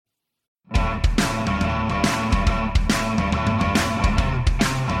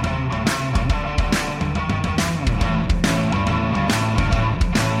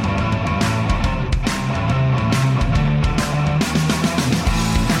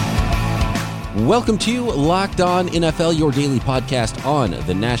Welcome to Locked On NFL, your daily podcast on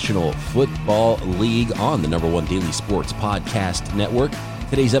the National Football League on the #1 daily sports podcast network.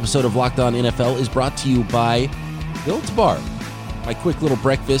 Today's episode of Locked On NFL is brought to you by Built Bar, my quick little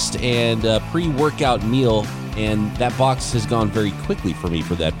breakfast and pre-workout meal, and that box has gone very quickly for me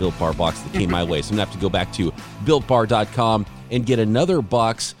for that Built Bar box that came my way. So I'm going to have to go back to BuiltBar.com and get another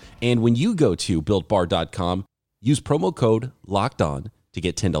box. And when you go to BuiltBar.com, use promo code LOCKEDON to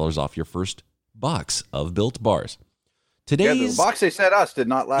get $10 off your first box of Built Bars. The box they sent us did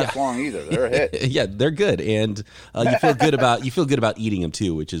not last long either. They're a hit. Yeah, they're good, and you feel good about eating them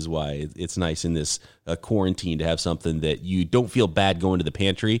too, which is why it's nice in this quarantine to have something that you don't feel bad going to the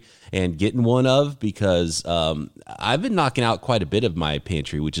pantry and getting one of, because I've been knocking out quite a bit of my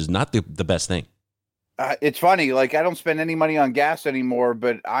pantry, which is not the best thing. It's funny, like I don't spend any money on gas anymore,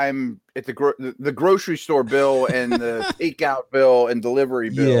 but I'm at the grocery store bill and the takeout bill and delivery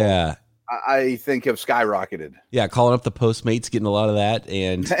bill. Yeah. I think have skyrocketed. Yeah, calling up the Postmates, getting a lot of that,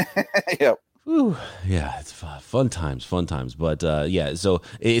 and yep. Whew, yeah, it's fun times. But yeah, so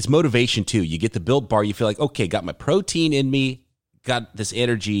it's motivation too. You get the Built Bar, you feel like, okay, got my protein in me, got this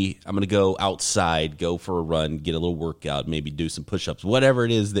energy. I'm gonna go outside, go for a run, get a little workout, maybe do some push-ups, whatever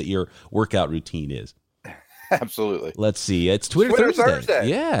it is that your workout routine is. Absolutely. Let's see. It's Twitter Thursday.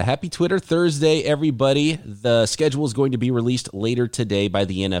 Yeah. Happy Twitter Thursday, everybody. The schedule is going to be released later today by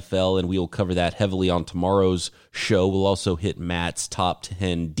the NFL, and we will cover that heavily on tomorrow's show. We'll also hit Matt's top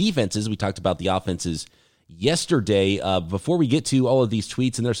 10 defenses. We talked about the offenses yesterday. Before we get to all of these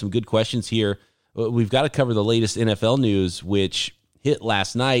tweets, and there's some good questions here, we've got to cover the latest NFL news, which hit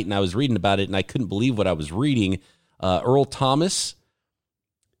last night, and I was reading about it, and I couldn't believe what I was reading. Earl Thomas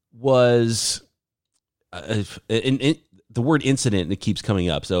was... the word incident, and it keeps coming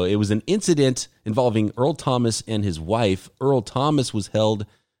up. So it was an incident involving Earl Thomas and his wife. Earl Thomas was held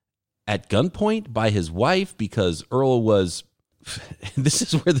at gunpoint by his wife because Earl was... This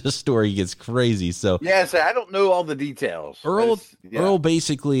is where the story gets crazy. So yes, I don't know all the details. Earl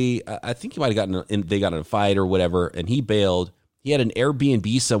basically, I think he might have they got in a fight or whatever, and he bailed. He had an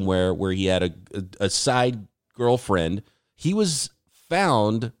Airbnb somewhere where he had a side girlfriend. He was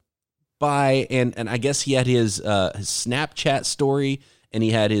found by, and I guess he had his Snapchat story, and he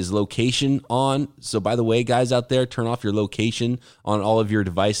had his location on. So by the way, guys out there, turn off your location on all of your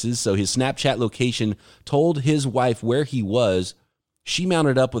devices. So his Snapchat location told his wife where he was. She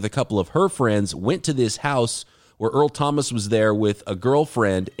mounted up with a couple of her friends, went to this house where Earl Thomas was there with a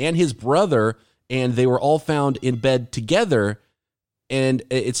girlfriend and his brother, and they were all found in bed together. And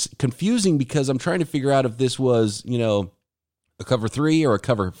it's confusing because I'm trying to figure out if this was, a cover 3 or a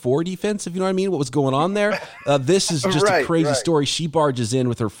cover 4 defense, if you know what I mean, what was going on there. This is just a crazy story. She barges in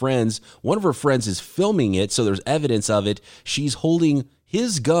with her friends. One of her friends is filming it, so there's evidence of it. She's holding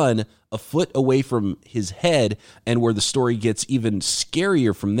his gun a foot away from his head, and where the story gets even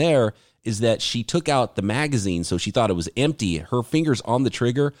scarier from there is that she took out the magazine, so she thought it was empty. Her finger's on the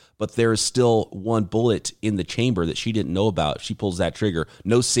trigger, but there is still one bullet in the chamber that she didn't know about. She pulls that trigger.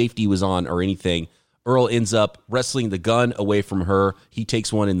 No safety was on or anything. Earl ends up wrestling the gun away from her. He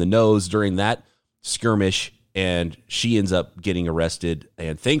takes one in the nose during that skirmish, and she ends up getting arrested.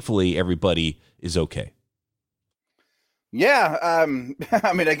 And thankfully, everybody is okay. Yeah. I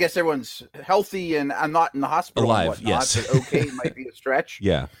mean, I guess everyone's healthy and I'm not in the hospital. Alive, yes. But okay might be a stretch.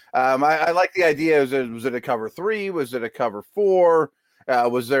 Yeah. I like the idea. Was it a cover 3? Was it a cover 4?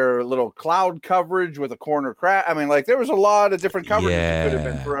 Was there a little cloud coverage with a corner crack? I mean, like there was a lot of different coverages that could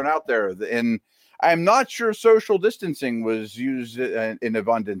have been thrown out there. And I'm not sure social distancing was used in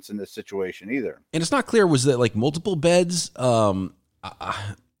abundance in this situation either. And it's not clear, was that like multiple beds with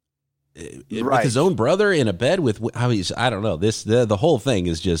his own brother in a bed with, I don't know. The whole thing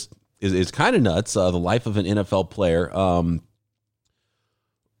is just, is kind of nuts. The life of an NFL player.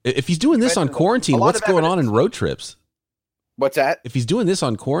 If he's doing this on quarantine, what's going on in road trips? What's that? If he's doing this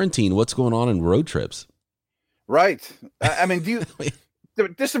on quarantine, what's going on in road trips? Right. I mean, do you...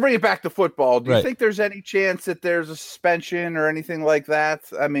 Just to bring it back to football, do you think there's any chance that there's a suspension or anything like that?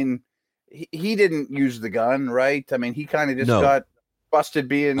 I mean, he didn't use the gun, right? I mean, he kind of just got busted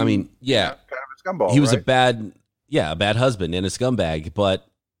being, kind of a scumbag. He was a bad husband and a scumbag, but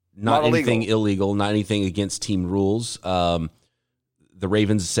not anything illegal, not anything against team rules. The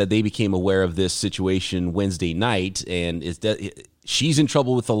Ravens said they became aware of this situation Wednesday night, and she's in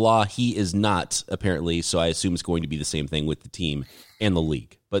trouble with the law. He is not, apparently, so I assume it's going to be the same thing with the team and the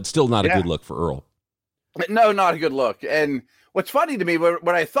league, but still not a good look for Earl. No, not a good look. And what's funny to me,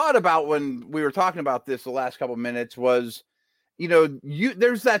 what I thought about when we were talking about this the last couple of minutes was,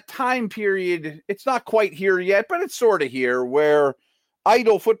 there's that time period. It's not quite here yet, but it's sort of here where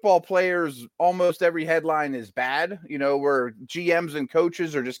idle football players, almost every headline is bad, where GMs and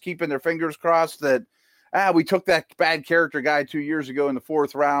coaches are just keeping their fingers crossed that, we took that bad character guy 2 years ago in the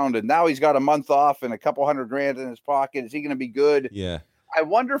 4th round, and now he's got a month off and a couple $100,000 in his pocket. Is he going to be good? Yeah. I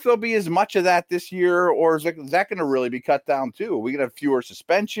wonder if there'll be as much of that this year, or is that going to really be cut down too? Are we going to have fewer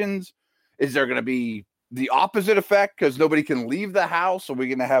suspensions? Is there going to be the opposite effect because nobody can leave the house? Are we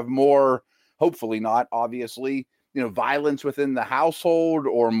going to have more, hopefully not, obviously, violence within the household,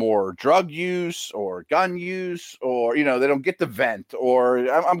 or more drug use or gun use, or, they don't get to vent? Or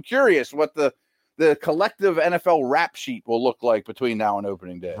I'm curious what the collective NFL rap sheet will look like between now and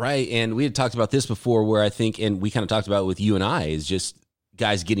opening day. Right. And we had talked about this before, where I think, and we kind of talked about it with you and I, is just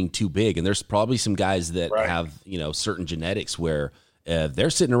guys getting too big. And there's probably some guys that have, certain genetics where they're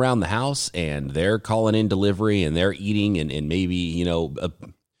sitting around the house and they're calling in delivery and they're eating, and maybe,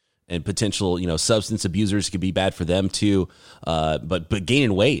 and potential, substance abusers could be bad for them too. But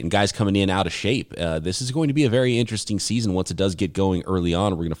gaining weight and guys coming in out of shape. This is going to be a very interesting season once it does get going early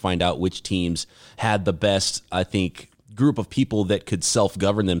on. We're going to find out which teams had the best, I think, group of people that could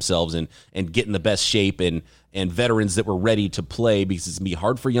self-govern themselves and get in the best shape, and veterans that were ready to play, because it's going to be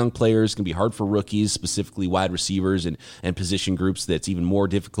hard for young players. It's going to be hard for rookies, specifically wide receivers and position groups. That's even more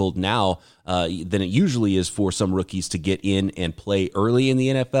difficult now than it usually is for some rookies to get in and play early in the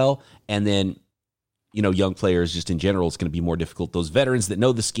NFL. And then, young players just in general, it's going to be more difficult. Those veterans that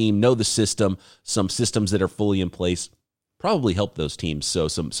know the scheme, know the system, some systems that are fully in place, probably help those teams. So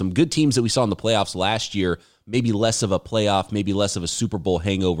some good teams that we saw in the playoffs last year, maybe less of a playoff, maybe less of a Super Bowl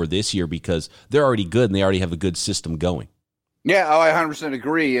hangover this year because they're already good and they already have a good system going. Yeah, I 100%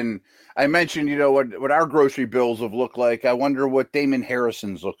 agree. And I mentioned, what our grocery bills have looked like. I wonder what Damon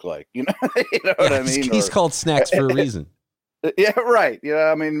Harrison's look like. What I mean? He's called Snacks for a reason. Yeah, right.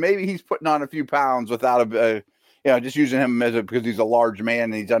 Maybe he's putting on a few pounds without just using him because he's a large man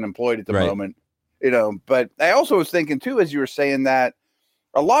and he's unemployed at the moment. But I also was thinking too, as you were saying, that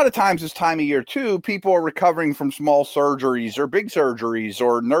a lot of times this time of year too, people are recovering from small surgeries or big surgeries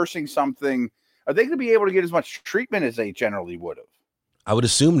or nursing something. Are they going to be able to get as much treatment as they generally would have? I would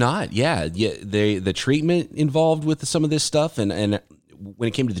assume not. Yeah. The treatment involved with some of this stuff, and when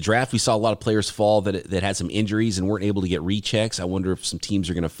it came to the draft, we saw a lot of players fall that had some injuries and weren't able to get rechecks. I wonder if some teams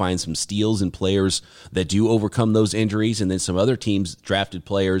are going to find some steals in players that do overcome those injuries, and then some other teams drafted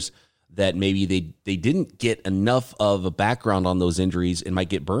players that maybe they didn't get enough of a background on those injuries and might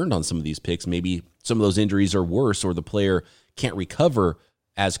get burned on some of these picks. Maybe some of those injuries are worse, or the player can't recover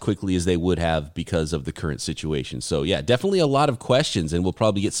as quickly as they would have because of the current situation. So yeah, definitely a lot of questions, and we'll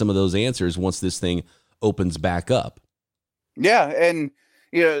probably get some of those answers once this thing opens back up. Yeah. And,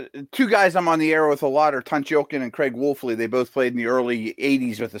 two guys I'm on the air with a lot are Tunch Ilkin and Craig Wolfley. They both played in the early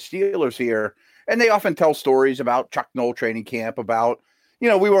 80s with the Steelers here. And they often tell stories about Chuck Noll training camp, about, we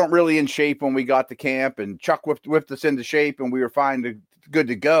weren't really in shape when we got to camp, and Chuck whipped us into shape and we were good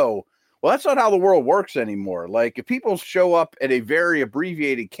to go. Well, that's not how the world works anymore. Like, if people show up at a very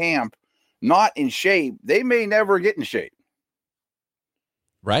abbreviated camp, not in shape, they may never get in shape.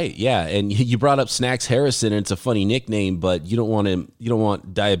 Right. Yeah. And you brought up Snacks Harrison, and it's a funny nickname, but you don't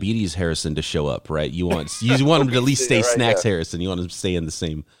want Diabetes Harrison to show up, right? You want him to at least stay Snacks Harrison. You want him to stay in the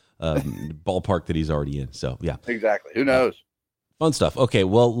same ballpark that he's already in. So yeah, exactly. Who knows? Fun stuff. Okay,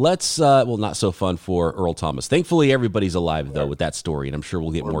 well, let's, not so fun for Earl Thomas. Thankfully, everybody's alive, though, with that story, and I'm sure we'll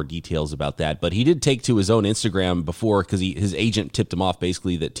get more details about that. But he did take to his own Instagram before, because his agent tipped him off,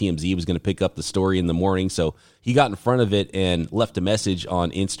 basically, that TMZ was going to pick up the story in the morning. So he got in front of it and left a message on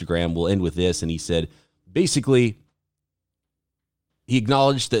Instagram. We'll end with this, and he said, basically, he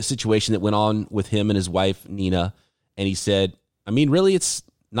acknowledged the situation that went on with him and his wife, Nina, and he said, really, it's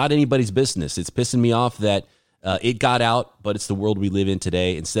not anybody's business. It's pissing me off that it got out, but it's the world we live in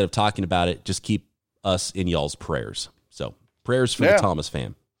today. Instead of talking about it, just keep us in y'all's prayers. So prayers for the Thomas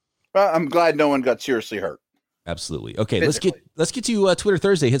fam. Well, I'm glad no one got seriously hurt. Absolutely. Okay, physically. let's get to Twitter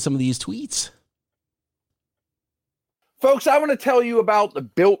Thursday. Hit some of these tweets. Folks, I want to tell you about the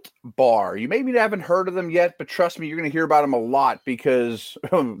Built Bar. You maybe haven't heard of them yet, but trust me, you're going to hear about them a lot, because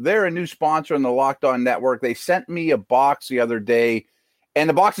they're a new sponsor on the Locked On Network. They sent me a box the other day, and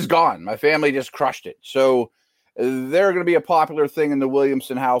the box is gone. My family just crushed it. So they're going to be a popular thing in the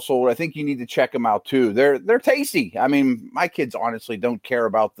Williamson household. I think you need to check them out too. They're tasty. My kids honestly don't care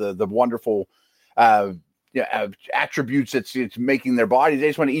about the wonderful attributes it's making their bodies. They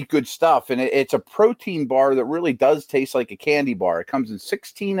just want to eat good stuff. And it's a protein bar that really does taste like a candy bar. It comes in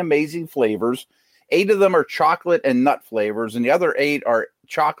 16 amazing flavors. 8 of them are chocolate and nut flavors, and the other 8 are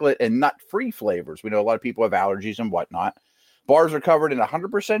chocolate and nut-free flavors. We know a lot of people have allergies and whatnot. Bars are covered in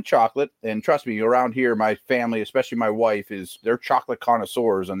 100% chocolate, and trust me, around here, my family, especially my wife, they're chocolate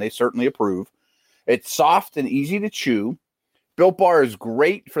connoisseurs, and they certainly approve. It's soft and easy to chew. Built Bar is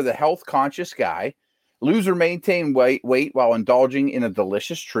great for the health-conscious guy. Lose or maintain weight while indulging in a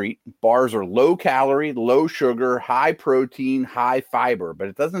delicious treat. Bars are low-calorie, low-sugar, high-protein, high-fiber, but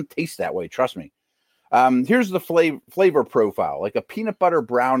it doesn't taste that way, trust me. Here's the flavor profile. Like a peanut butter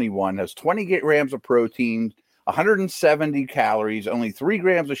brownie one has 20 grams of protein, 170 calories, only 3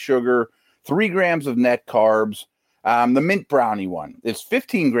 grams of sugar, 3 grams of net carbs. The mint brownie one is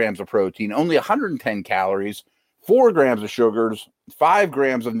 15 grams of protein, only 110 calories, 4 grams of sugars, 5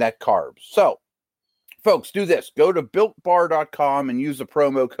 grams of net carbs. So, folks, do this. Go to BuiltBar.com and use the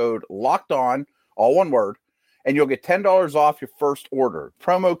promo code LOCKEDON, all one word, and you'll get $10 off your first order.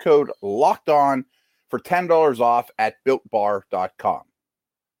 Promo code LOCKEDON for $10 off at BuiltBar.com.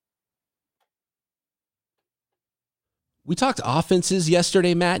 We talked offenses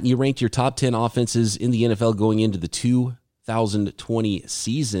yesterday, Matt, and you ranked your top 10 offenses in the NFL going into the 2020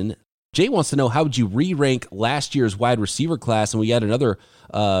 season. Jay wants to know, how would you re-rank last year's wide receiver class? And we had another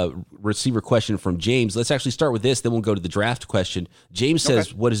receiver question from James. Let's actually start with this, then we'll go to the draft question. James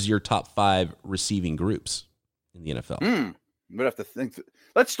says, what is your top 5 receiving groups in the NFL? I'm gonna have to think.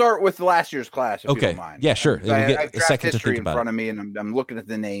 Let's start with last year's class, if you don't mind. Yeah, sure. We'll I've get a second to think in about front it. of me, and I'm looking at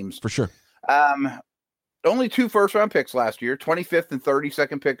the names. For sure. Only 2 first-round picks last year, 25th and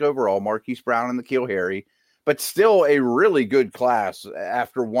 32nd pick overall, Marquise Brown and N'Keal Harry, but still a really good class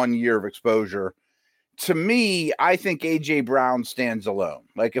after 1 year of exposure. To me, I think A.J. Brown stands alone.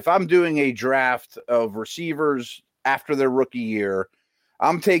 Like, if I'm doing a draft of receivers after their rookie year,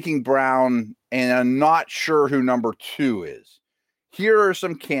 I'm taking Brown, and I'm not sure who number 2 is. Here are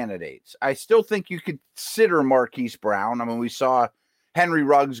some candidates. I still think you could consider Marquise Brown. I mean, we saw Henry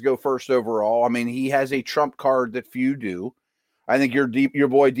Ruggs go first overall. I mean, he has a trump card that few do. I think your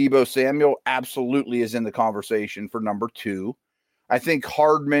boy Deebo Samuel absolutely is in the conversation for number 2. I think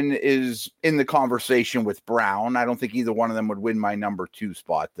Hardman is in the conversation with Brown. I don't think either one of them would win my number 2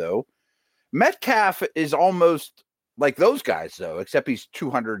 spot, though. Metcalf is almost like those guys, though, except he's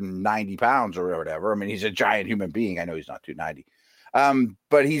 290 pounds or whatever. I mean, he's a giant human being. I know he's not 290.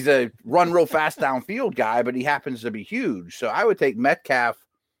 But he's a run real fast downfield guy, but he happens to be huge. So I would take Metcalf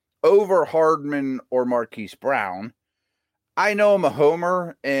over Hardman or Marquise Brown. I know I'm a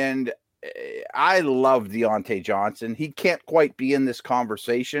homer, and I love Deontay Johnson. He can't quite be in this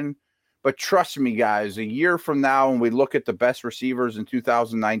conversation, but trust me, guys, a year from now, when we look at the best receivers in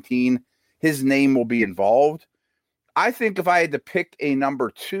 2019, his name will be involved. I think if I had to pick a number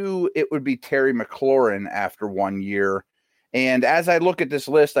 2, it would be Terry McLaurin after 1 year. And as I look at this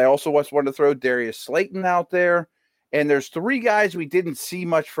list, I also want to throw Darius Slayton out there. And there's 3 guys we didn't see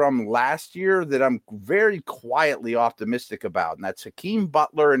much from last year that I'm very quietly optimistic about. And that's Hakeem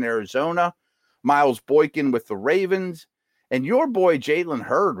Butler in Arizona, Miles Boykin with the Ravens, and your boy Jalen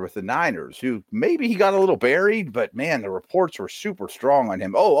Hurd with the Niners, who maybe he got a little buried, but man, the reports were super strong on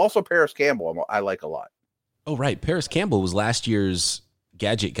him. Oh, also Paris Campbell, I like a lot. Oh, right. Paris Campbell was last year's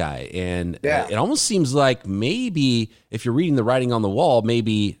gadget guy. And it almost seems like maybe if you're reading the writing on the wall,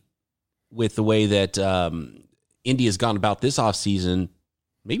 maybe with the way that Indy has gone about this offseason,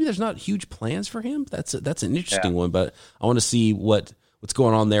 maybe there's not huge plans for him. That's an interesting one, but I want to see what's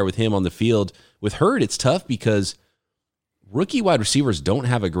going on there with him on the field. With Hurd, it's tough because rookie wide receivers don't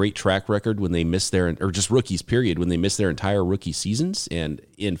have a great track record when they miss or just rookies, period, when they miss their entire rookie seasons. And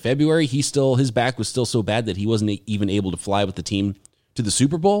in February, his back was still so bad that he wasn't even able to fly with the team to the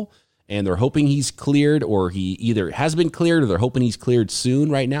Super Bowl. And they're hoping he's cleared, or he either has been cleared or they're hoping he's cleared soon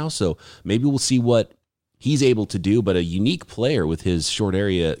right now. So maybe we'll see what he's able to do, but a unique player with his short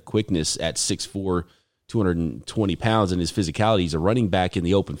area quickness at 6'4", 220 pounds, and his physicality. He's a running back in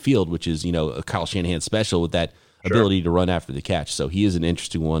the open field, which is, a Kyle Shanahan special with that ability to run after the catch. So he is an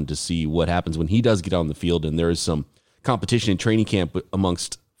interesting one to see what happens when he does get on the field, and there is some competition in training camp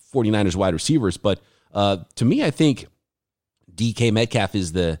amongst 49ers wide receivers. But to me, I think DK Metcalf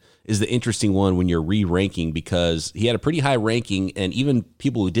is the interesting one when you're re-ranking, because he had a pretty high ranking, and even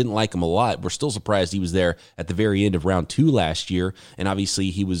people who didn't like him a lot were still surprised he was there at the very end of round 2 last year. And obviously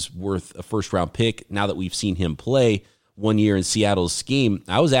he was worth a first-round pick now that we've seen him play 1 year in Seattle's scheme.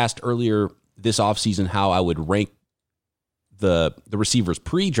 I was asked earlier this offseason how I would rank the receivers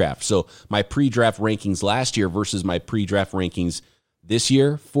pre-draft. So my pre-draft rankings last year versus my pre-draft rankings this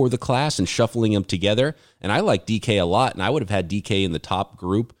year for the class, and shuffling them together. And I like DK a lot, and I would have had DK in the top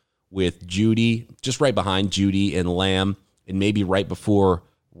group with Judy, just right behind Judy and Lamb, and maybe right before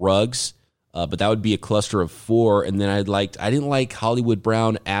Ruggs. But that would be a cluster of 4. And then I didn't like Hollywood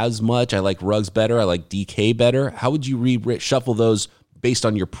Brown as much. I like Ruggs better. I like DK better. How would you shuffle those based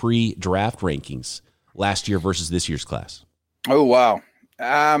on your pre-draft rankings last year versus this year's class? Oh, wow.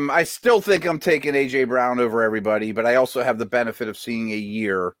 I still think I'm taking A.J. Brown over everybody, but I also have the benefit of seeing a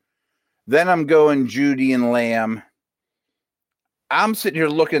year. Then I'm going Judy and Lamb. I'm sitting here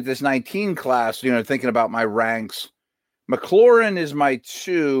looking at this 19 class, thinking about my ranks. McLaurin is my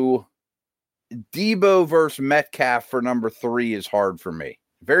 2. Debo versus Metcalf for number 3 is hard for me.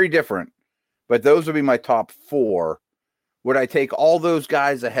 Very different, but those would be my top 4. Would I take all those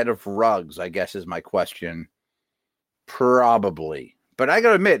guys ahead of Ruggs, I guess is my question. Probably. But I got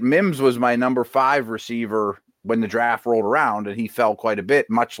to admit, Mims was my number 5 receiver when the draft rolled around, and he fell quite a bit,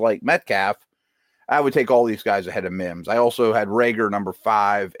 much like Metcalf. I would take all these guys ahead of Mims. I also had Rager number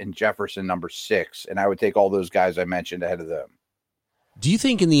 5 and Jefferson number 6, and I would take all those guys I mentioned ahead of them. Do you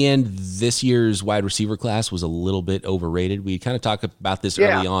think in the end this year's wide receiver class was a little bit overrated? We kind of talked about this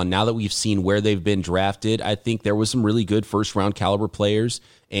early on. Now that we've seen where they've been drafted, I think there was some really good first-round caliber players,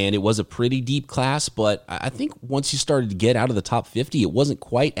 and it was a pretty deep class. But I think once you started to get out of the top 50, it wasn't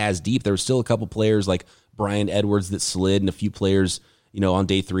quite as deep. There were still a couple players like Brian Edwards that slid and a few players on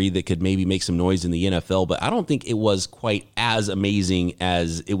day 3 that could maybe make some noise in the NFL. But I don't think it was quite as amazing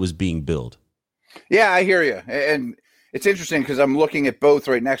as it was being billed. Yeah, I hear you. And it's interesting because I'm looking at both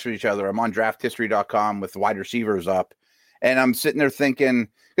right next to each other. I'm on drafthistory.com with wide receivers up, and I'm sitting there thinking,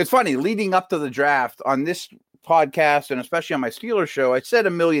 it's funny, leading up to the draft on this podcast and especially on my Steelers show, I said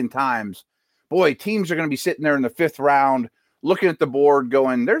a million times, boy, teams are going to be sitting there in the 5th round looking at the board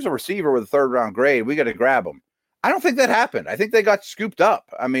going, there's a receiver with a 3rd round grade. We got to grab him. I don't think that happened. I think they got scooped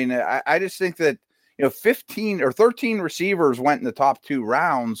up. I mean, I just think that, 15 or 13 receivers went in the top 2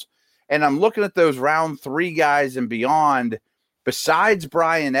 rounds. And I'm looking at those round 3 guys and beyond. Besides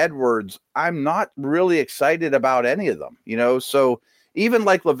Brian Edwards, I'm not really excited about any of them, So even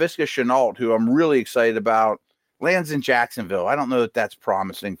like Laviska Shenault, who I'm really excited about, lands in Jacksonville. I don't know that that's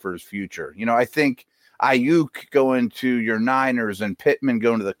promising for his future. I think Ayuk going to your Niners and Pittman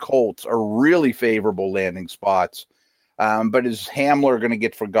going to the Colts are really favorable landing spots. But is Hamler going to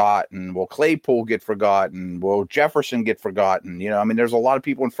get forgotten? Will Claypool get forgotten? Will Jefferson get forgotten? There's a lot of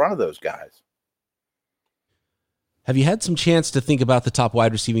people in front of those guys. Have you had some chance to think about the top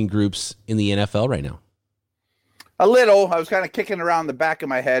wide receiving groups in the NFL right now? A little. I was kind of kicking around the back of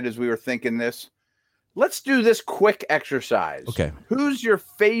my head as we were thinking this. Let's do this quick exercise. Okay. Who's your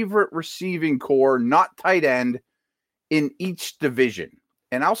favorite receiving core, not tight end, in each division?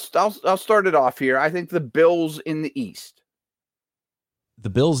 And I'll start it off here. I think the Bills in the East. The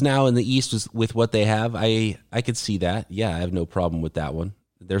Bills now in the East with what they have, I could see that. Yeah, I have no problem with that one.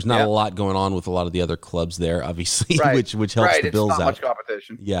 There's not a lot going on with a lot of the other clubs there, obviously, which helps the Bills out. It's not much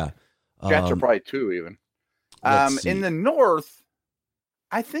competition. Yeah. Jets are probably 2 even. In the North,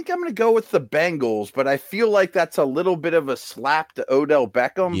 I think I'm going to go with the Bengals, but I feel like that's a little bit of a slap to Odell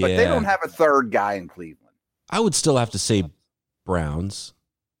Beckham, but they don't have a 3rd guy in Cleveland. I would still have to say Browns.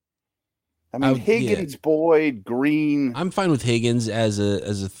 I mean, Higgins, Boyd, Green. I'm fine with Higgins as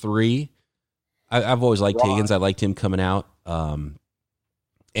a 3. I've always liked Higgins. I liked him coming out.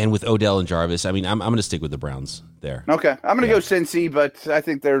 And with Odell and Jarvis, I mean, I'm going to stick with the Browns there. Okay. I'm going to go Cincy, but I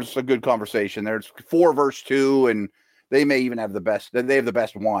think there's a good conversation. There's 4 versus 2, and they may even have the best. They have the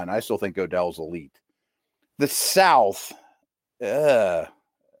best one. I still think Odell's elite. The South, I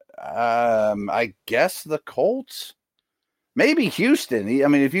guess the Colts. Maybe Houston. I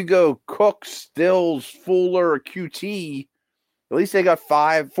mean, if you go Cook, Stills, Fuller, or QT, at least they got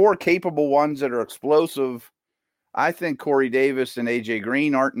 4 capable ones that are explosive. I think Corey Davis and A.J.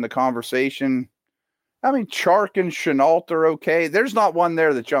 Green aren't in the conversation. I mean, Chark and Chenault are okay. There's not one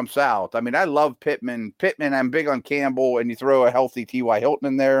there that jumps out. I mean, I love Pittman. I'm big on Campbell, and you throw a healthy T.Y. Hilton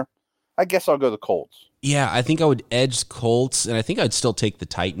in there. I guess I'll go the Colts. Yeah, I think I would edge Colts, and I think I'd still take the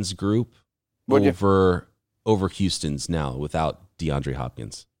Titans group over Houston's now without DeAndre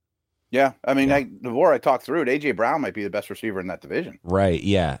Hopkins. Yeah, I mean, the more I talk through it, A.J. Brown might be the best receiver in that division. Right,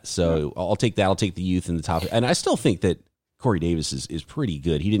 yeah. So I'll take that. I'll take the youth in the top. And I still think that Corey Davis is pretty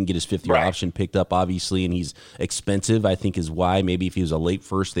good. He didn't get his 5th-year option picked up, obviously, and he's expensive, I think is why. Maybe if he was a late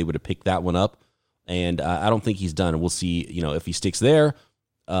first, they would have picked that one up. And I don't think he's done. And we'll see, if he sticks there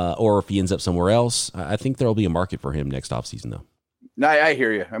or if he ends up somewhere else. I think there will be a market for him next offseason, though. No, I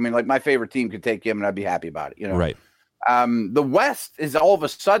hear you. I mean, like my favorite team could take him, and I'd be happy about it. Right. The West is all of a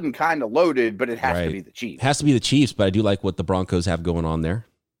sudden kind of loaded, but it has to be the Chiefs. It has to be the Chiefs, but I do like what the Broncos have going on there.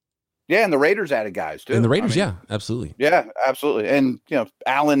 Yeah, and the Raiders added guys, too. And the Raiders, absolutely. Yeah, absolutely. And,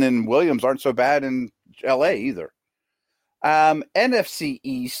 Allen and Williams aren't so bad in L.A. either. NFC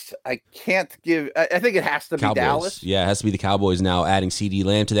East, I can't give. I think it has to be Cowboys. Dallas. Yeah, it has to be the Cowboys now. Adding CD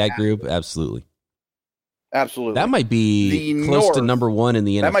Lamb to that group, absolutely. Absolutely. That might be The close North, to number one in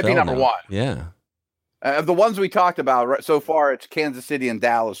the NFL. That might be number now. one. Yeah. Of the ones we talked about so far, it's Kansas City and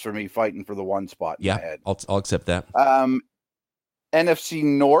Dallas for me fighting for the one spot. In my head. I'll accept that. NFC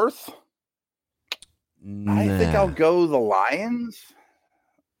North. Nah. I think I'll go the Lions.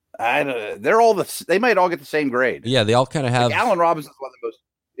 They might all get the same grade. Yeah, they all kind of have. Like Allen Robinson's one of the most.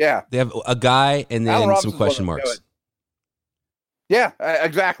 Yeah, they have a guy and then some question marks. Yeah,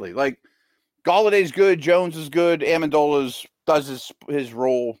 exactly. Like Galladay's good, Jones is good, Amendola's does his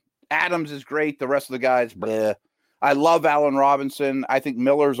role. Adams is great. The rest of the guys, bleh. I love Allen Robinson. I think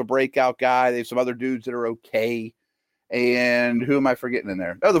Miller's a breakout guy. They have some other dudes that are okay. And who am I forgetting in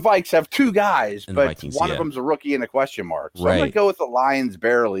there? Oh, the Vikes have two guys, but Vikings, one of them's a rookie and a question mark. So I'm going to go with the Lions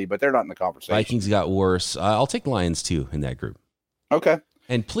barely, but they're not in the conversation. Vikings got worse. I'll take Lions too in that group. Okay.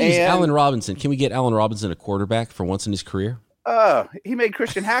 And please, Allen Robinson. Can we get Allen Robinson a quarterback for once in his career? He made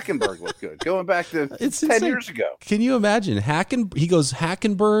Christian Hackenberg look good, going back to 10 years ago. Can you imagine? He goes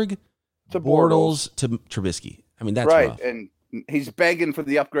Hackenberg to Bortles to Trubisky. I mean, that's right. rough. And he's begging for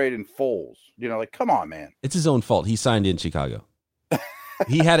the upgrade in Foles. Like, come on, man. It's his own fault. He signed in Chicago.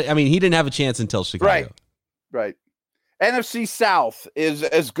 He didn't have a chance until Chicago. Right. NFC South is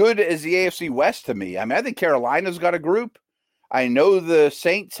as good as the AFC West to me. I mean, I think Carolina's got a group. I know the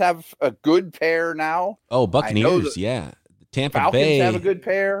Saints have a good pair now. Oh, Buccaneers, yeah. Tampa Falcons Bay have a good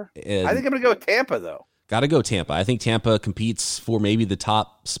pair. I think I'm going to go with Tampa, though. Got to go Tampa. I think Tampa competes for maybe the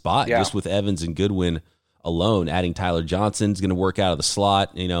top spot just with Evans and Goodwin alone. Adding Tyler Johnson's going to work out of the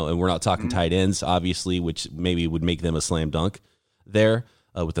slot, and we're not talking tight ends, obviously, which maybe would make them a slam dunk there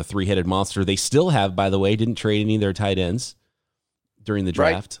with a three-headed monster. They still have, by the way, didn't trade any of their tight ends during the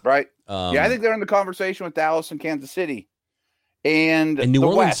draft. Right. I think they're in the conversation with Dallas and Kansas City. And New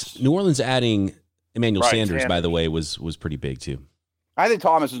Orleans, West. New Orleans adding Emmanuel Sanders, by the way, was pretty big too. I think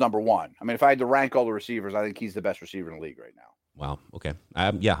Thomas is number one. I mean, if I had to rank all the receivers, I think he's the best receiver in the league right now. Wow. Okay.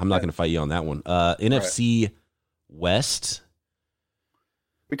 I'm not going to fight you on that one. NFC West.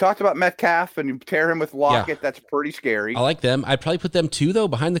 We talked about Metcalf, and you pair him with Lockett. Yeah. That's pretty scary. I like them. I'd probably put them two, though,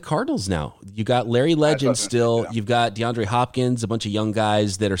 behind the Cardinals now. You got Larry Legend still. You've got DeAndre Hopkins, a bunch of young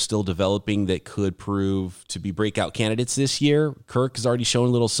guys that are still developing that could prove to be breakout candidates this year. Kirk has already shown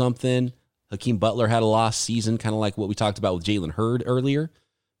a little something. Hakeem Butler had a lost season, kind of like what we talked about with Jalen Hurd earlier.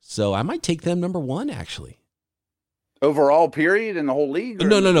 So I might take them number one, actually. Overall, period, in the whole league?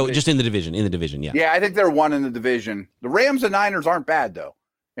 No. Just in the division. In the division, yeah. Yeah, I think they're one in the division. The Rams and Niners aren't bad, though.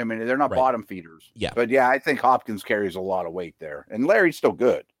 I mean, they're not bottom feeders. Yeah. But, yeah, I think Hopkins carries a lot of weight there. And Larry's still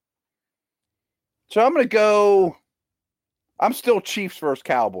good. So I'm going to go – I'm still Chiefs versus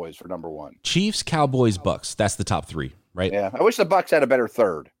Cowboys for number one. Chiefs, Cowboys, Bucks. That's the top three, right? Yeah. I wish the Bucks had a better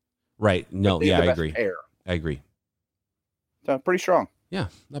third. Right. No, yeah, I agree. I agree. So pretty strong. Yeah,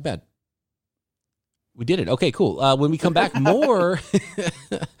 not bad. We did it. Okay, cool. When we come back, more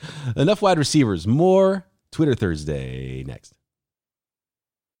enough wide receivers, more Twitter Thursday next.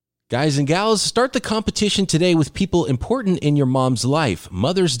 Guys and gals, start the competition today with people important in your mom's life.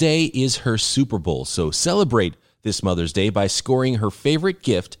 Mother's Day is her Super Bowl, so celebrate this Mother's Day by scoring her favorite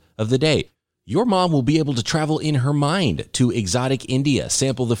gift of the day. Your mom will be able to travel in her mind to exotic India,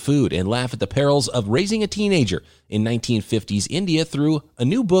 sample the food, and laugh at the perils of raising a teenager in 1950s India through a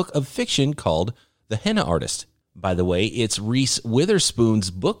new book of fiction called The Henna Artist. By the way, it's Reese Witherspoon's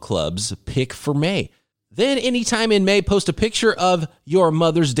book club's pick for May. Then anytime in May, post a picture of your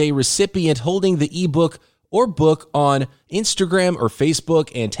Mother's Day recipient holding the ebook or book on Instagram or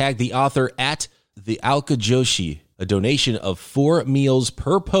Facebook and tag the author at the Alka Joshi. A donation of 4 meals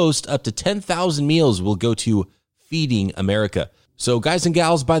per post up to 10,000 meals will go to Feeding America. So guys and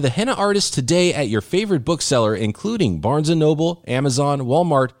gals, buy The Henna Artist today at your favorite bookseller, including Barnes & Noble, Amazon,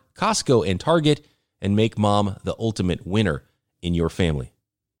 Walmart, Costco, and Target, and make mom the ultimate winner in your family.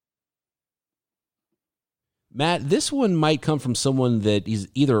 Matt, this one might come from someone that is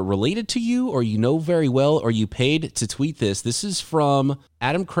either related to you or you know very well or you paid to tweet this. This is from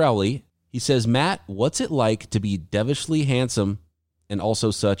Adam Crowley. He says, Matt, what's it like to be devilishly handsome and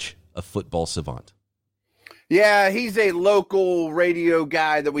also such a football savant? Yeah, he's a local radio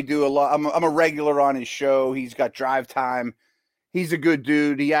guy that we do a lot. I'm a regular on his show. He's got drive time. He's a good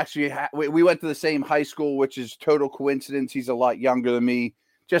dude. He actually, we went to the same high school, which is total coincidence. He's a lot younger than me.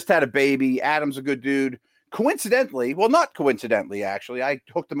 Just had a baby. Adam's a good dude. Coincidentally, well, not coincidentally, actually, I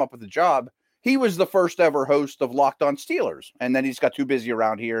hooked him up with a job. he was the first ever host of Locked On Steelers, and then he just got too busy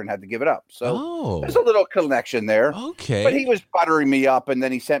around here and had to give it up. So there's a little connection there. Okay. But he was buttering me up, and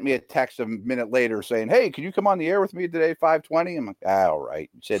then he sent me a text a minute later saying, "Hey, can you come on the air with me today, 5:20?" I'm like, all right.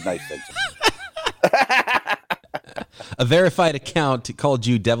 He said nice things. A verified account called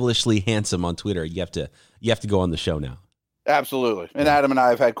you devilishly handsome on Twitter. You have to go on the show now. Absolutely. And Adam and I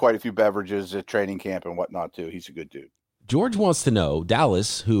have had quite a few beverages at training camp and whatnot too. He's a good dude. George wants to know,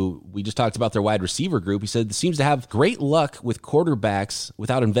 Dallas, who we just talked about their wide receiver group, he said seems to have great luck with quarterbacks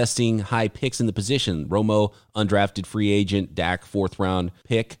without investing high picks in the position. Romo, undrafted free agent, Dak, 4th round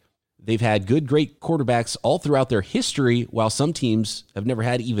pick. They've had great quarterbacks all throughout their history, while some teams have never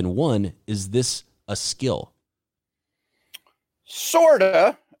had even one. Is this a skill?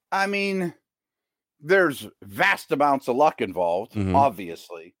 Sorta. I mean, there's vast amounts of luck involved,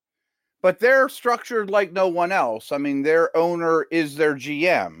 obviously. But they're structured like no one else. I mean, their owner is their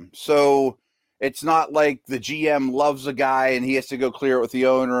GM. So it's not like the GM loves a guy and he has to go clear it with the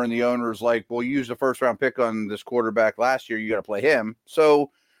owner, and the owner's like, well, you used a 1st-round pick on this quarterback last year. You got to play him. So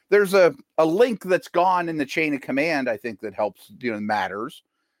there's a link that's gone in the chain of command, I think, that helps, matters.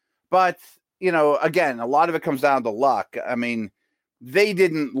 But, again, a lot of it comes down to luck. I mean, they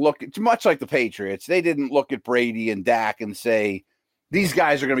didn't look at, much like the Patriots, they didn't look at Brady and Dak and say, these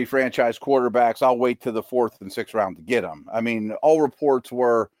guys are going to be franchise quarterbacks. I'll wait to the 4th and 6th round to get them. I mean, all reports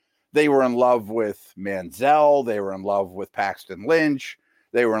were they were in love with Manziel. They were in love with Paxton Lynch.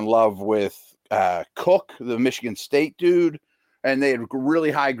 They were in love with Cook, the Michigan State dude. And they had really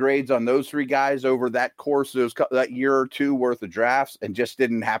high grades on those 3 guys over that course, that year or two worth of drafts, and just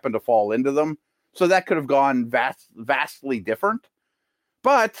didn't happen to fall into them. So that could have gone vastly different.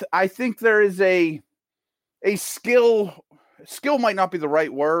 But I think there is a skill might not be the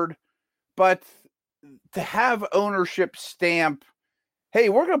right word, but to have ownership stamp, hey,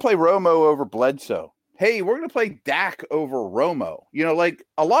 we're going to play Romo over Bledsoe. Hey, we're going to play Dak over Romo. Like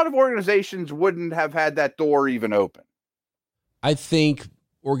a lot of organizations wouldn't have had that door even open. I think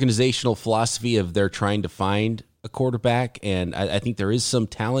organizational philosophy of they're trying to find a quarterback, and I think there is some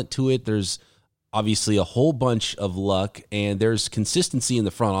talent to it. There's obviously a whole bunch of luck, and there's consistency in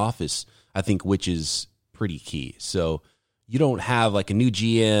the front office, I think, which is pretty key. So you don't have like a new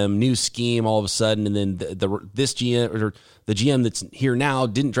GM, new scheme all of a sudden, and then this GM or the GM that's here now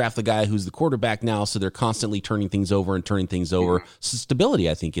didn't draft the guy who's the quarterback now, so they're constantly turning things over. So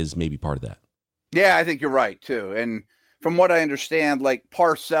stability, I think, is maybe part of that. Yeah, I think you're right, too. And from what I understand, like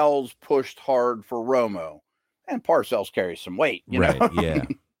Parcells pushed hard for Romo, and Parcells carries some weight, right? Yeah,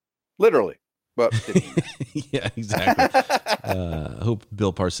 literally. But yeah, exactly. I hope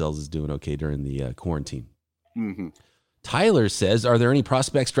Bill Parcells is doing okay during the quarantine. Mm-hmm. Tyler says, are there any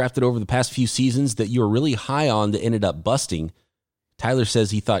prospects drafted over the past few seasons that you were really high on that ended up busting? Tyler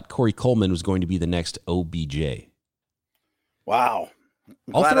says he thought Corey Coleman was going to be the next OBJ. Wow.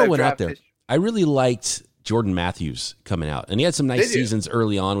 I'll throw one out there. I really liked Jordan Matthews coming out, and he had some nice seasons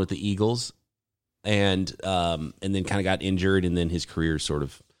early on with the Eagles, and then kind of got injured, and then his career sort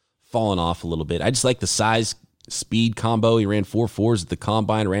of fallen off a little bit. I just like the size speed combo. He ran 4.4s at the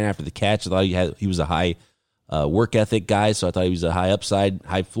combine, ran after the catch. I thought he was a high work ethic guy, so I thought he was a high upside,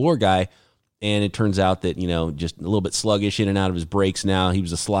 high floor guy. And it turns out that, just a little bit sluggish in and out of his breaks now. He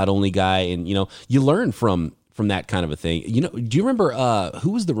was a slot only guy, and you learn from that kind of a thing. Do you remember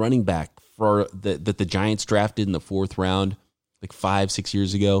who was the running back for that the Giants drafted in the 4th round like 5-6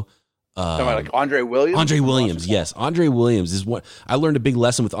 years ago? Like Andre Williams? Andre Williams, yes. Andre Williams is what I learned a big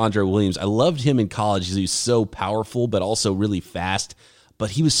lesson with Andre Williams. I loved him in college because he was so powerful, but also really fast.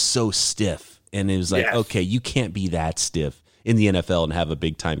 But he was so stiff, and it was like, okay, you can't be that stiff in the NFL and have a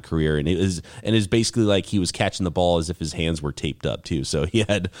big time career. And it was basically like he was catching the ball as if his hands were taped up too. So he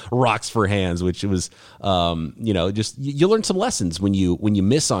had rocks for hands, which was, just you learn some lessons when you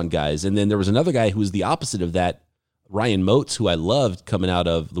miss on guys. And then there was another guy who was the opposite of that. Ryan Moats, who I loved coming out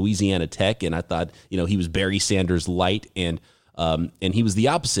of Louisiana Tech, and I thought, he was Barry Sanders light, and he was the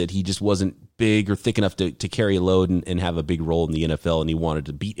opposite. He just wasn't big or thick enough to carry a load and have a big role in the NFL, and he wanted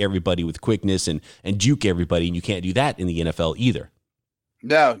to beat everybody with quickness and juke everybody, and you can't do that in the NFL either.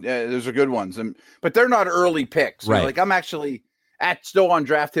 No, those are good ones, but they're not early picks. Right. Like I'm actually still on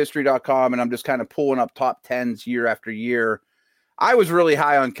drafthistory.com, and I'm just kind of pulling up top 10s year after year. I was really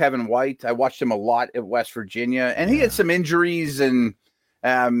high on Kevin White. I watched him a lot at West Virginia, and he had some injuries, and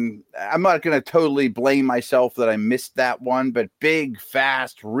I'm not going to totally blame myself that I missed that one, but big,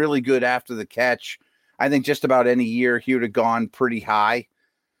 fast, really good after the catch. I think just about any year he would have gone pretty high.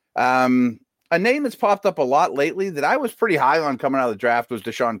 A name that's popped up a lot lately that I was pretty high on coming out of the draft was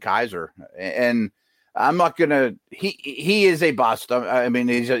Deshaun Kaiser. And I'm not gonna. He is a bust. I mean,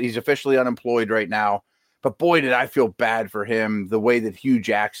 he's officially unemployed right now. But boy, did I feel bad for him the way that Hugh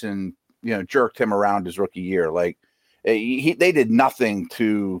Jackson, jerked him around his rookie year. Like they did nothing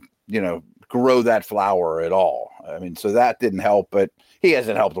to grow that flower at all. I mean, so that didn't help. But he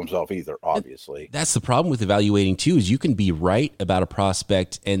hasn't helped himself either. Obviously, that's the problem with evaluating too. Is you can be right about a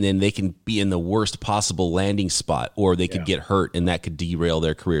prospect, and then they can be in the worst possible landing spot, or they could get hurt, and that could derail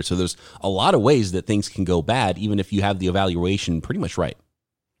their career. So there's a lot of ways that things can go bad, even if you have the evaluation pretty much right.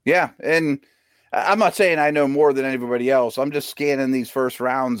 Yeah, and I'm not saying I know more than anybody else. I'm just scanning these first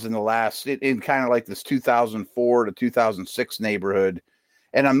rounds in kind of like this 2004 to 2006 neighborhood.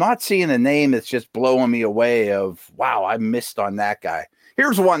 And I'm not seeing a name that's just blowing me away of, wow, I missed on that guy.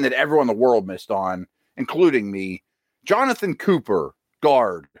 Here's one that everyone in the world missed on, including me. Jonathan Cooper,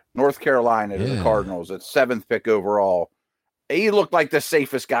 guard, North Carolina to the Cardinals at 7th pick overall. He looked like the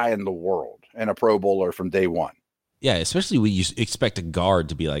safest guy in the world and a Pro Bowler from day one. Yeah, especially when you expect a guard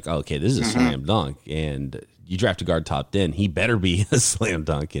to be like, oh, okay, this is a slam dunk, and you draft a guard top 10, he better be a slam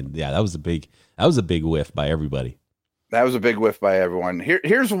dunk. And yeah, that was a big whiff by everybody. That was a big whiff by everyone.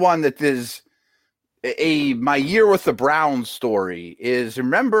 Here's one that is my year with the Browns story is,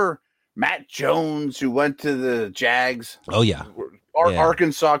 remember Matt Jones, who went to the Jags? Oh yeah.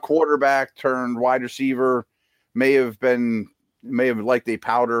 Arkansas quarterback turned wide receiver, may have liked a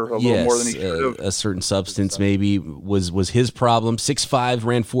powder a little more than he should have. A certain substance maybe was his problem. 6'5",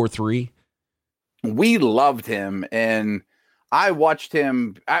 ran 4.3. We loved him, and I watched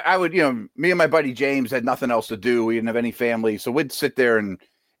him. I would, me and my buddy James had nothing else to do. We didn't have any family, so we'd sit there and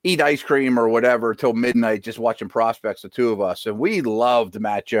eat ice cream or whatever till midnight, just watching prospects, the two of us. And we loved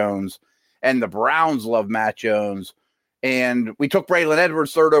Matt Jones, and the Browns loved Matt Jones. And we took Braylon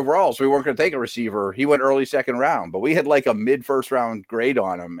Edwards 3rd overall, so we weren't going to take a receiver. He went early 2nd round, but we had like a mid-1st round grade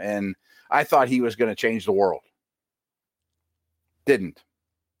on him, and I thought he was going to change the world. Didn't.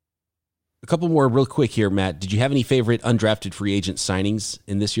 A couple more real quick here, Matt. Did you have any favorite undrafted free agent signings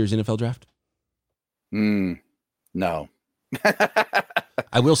in this year's NFL draft? No.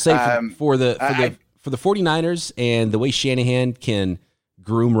 I will say for the 49ers and the way Shanahan can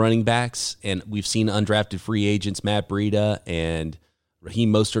groom running backs, and we've seen undrafted free agents, Matt Breida and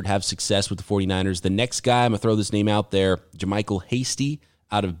Raheem Mostert, have success with the 49ers. The next guy, I'm going to throw this name out there, JaMycal Hasty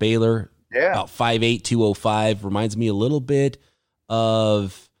out of Baylor, about 5'8", 205, reminds me a little bit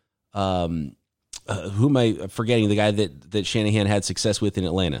of who am I forgetting? The guy that Shanahan had success with in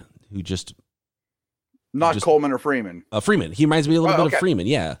Atlanta, who just Coleman or Freeman. Freeman. He reminds me a little bit of Freeman.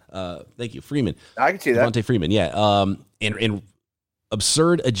 Yeah. Thank you, Freeman. I can see that. Devontae Freeman. Yeah. And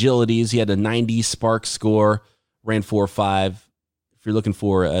absurd agilities. He had a 90 spark score, ran 4.5. If you're looking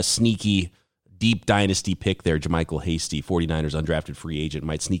for a sneaky deep dynasty pick there, JaMycal Hasty, 49ers undrafted free agent,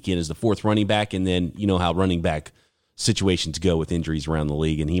 might sneak in as the 4th running back, and then you know how running back situations go with injuries around the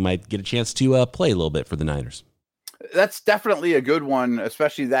league, and he might get a chance to play a little bit for the Niners. That's definitely a good one,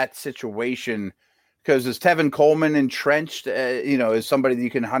 especially that situation, because is Tevin Coleman entrenched, is somebody that you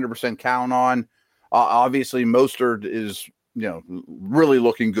can 100% count on. Obviously, Mostert is, really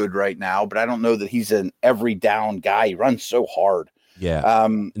looking good right now, but I don't know that he's an every down guy. He runs so hard. Yeah.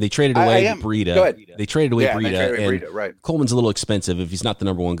 They traded away Breida. Go ahead. They traded away Breida. Breida, right. Coleman's a little expensive. If he's not the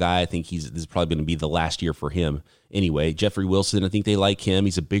number one guy, I think this is probably going to be the last year for him anyway. Jeffrey Wilson, I think they like him.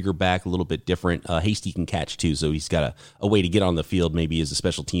 He's a bigger back, a little bit different. Hasty can catch too, so he's got a way to get on the field, maybe as a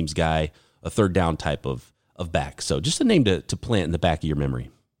special teams guy, a 3rd down type of back. So just a name to plant in the back of your memory.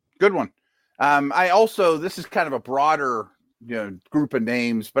 Good one. This is kind of a broader group of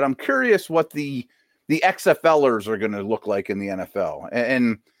names, but I'm curious what the XFLers are going to look like in the NFL.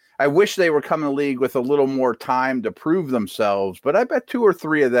 And I wish they were coming to the league with a little more time to prove themselves, but I bet 2 or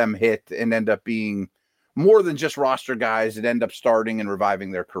 3 of them hit and end up being more than just roster guys that end up starting and reviving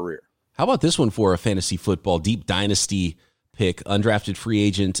their career. How about this one for a fantasy football deep dynasty pick, undrafted free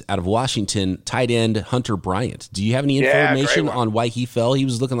agent out of Washington, tight end Hunter Bryant? Do you have any information on why he fell? He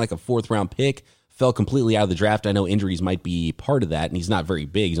was looking like a 4th round pick, fell completely out of the draft. I know injuries might be part of that, and he's not very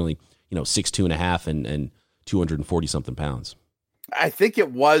big. He's only 6'2.5" and 240 something pounds. I think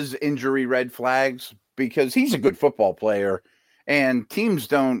it was injury red flags, because he's a good football player, and teams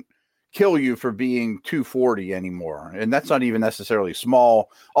don't kill you for being 240 anymore. And that's not even necessarily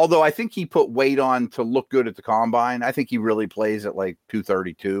small. Although I think he put weight on to look good at the combine. I think he really plays at like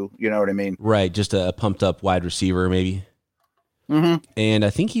 232. You know what I mean? Right. Just a pumped up wide receiver, maybe. Mm-hmm. And I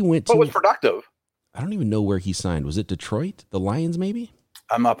think he went to, but was productive. I don't even know where he signed. Was it Detroit? The Lions, maybe?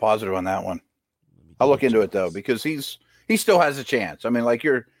 I'm not positive on that one. I'll look into it though, because he still has a chance. I mean, like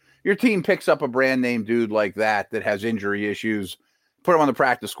your team picks up a brand name dude like that has injury issues, put him on the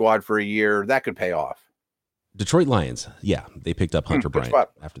practice squad for a year, that could pay off. Detroit Lions. Yeah, they picked up Hunter Bryant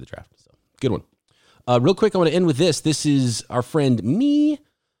spot. after the draft. So good one. Real quick, I want to end with this. This is our friend Me.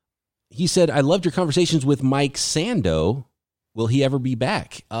 He said, I loved your conversations with Mike Sando. Will he ever be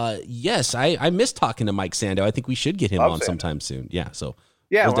back? Yes, I miss talking to Mike Sando. I think we should get him on sometime soon. Yeah, so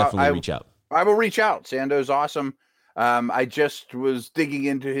we'll definitely reach out. I will reach out. Sando's awesome. I just was digging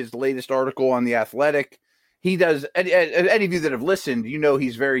into his latest article on The Athletic. He does, any of you that have listened, you know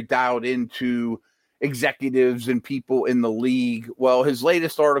he's very dialed into executives and people in the league. Well, his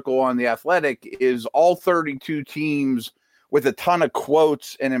latest article on The Athletic is all 32 teams with a ton of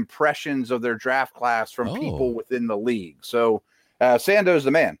quotes and impressions of their draft class from people within the league. So Sando's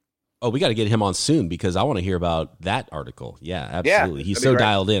the man. Oh, we got to get him on soon because I want to hear about that article. Yeah, absolutely. He's so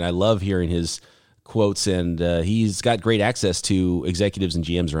dialed in. I love hearing his quotes, and he's got great access to executives and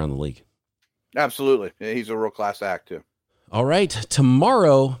GMs around the league. Absolutely. Yeah, he's a real class act too. All right.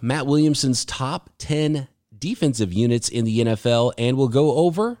 Tomorrow, Matt Williamson's top 10 defensive units in the NFL, and we'll go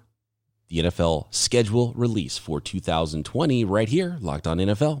over the NFL schedule release for 2020 right here, Locked On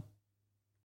NFL.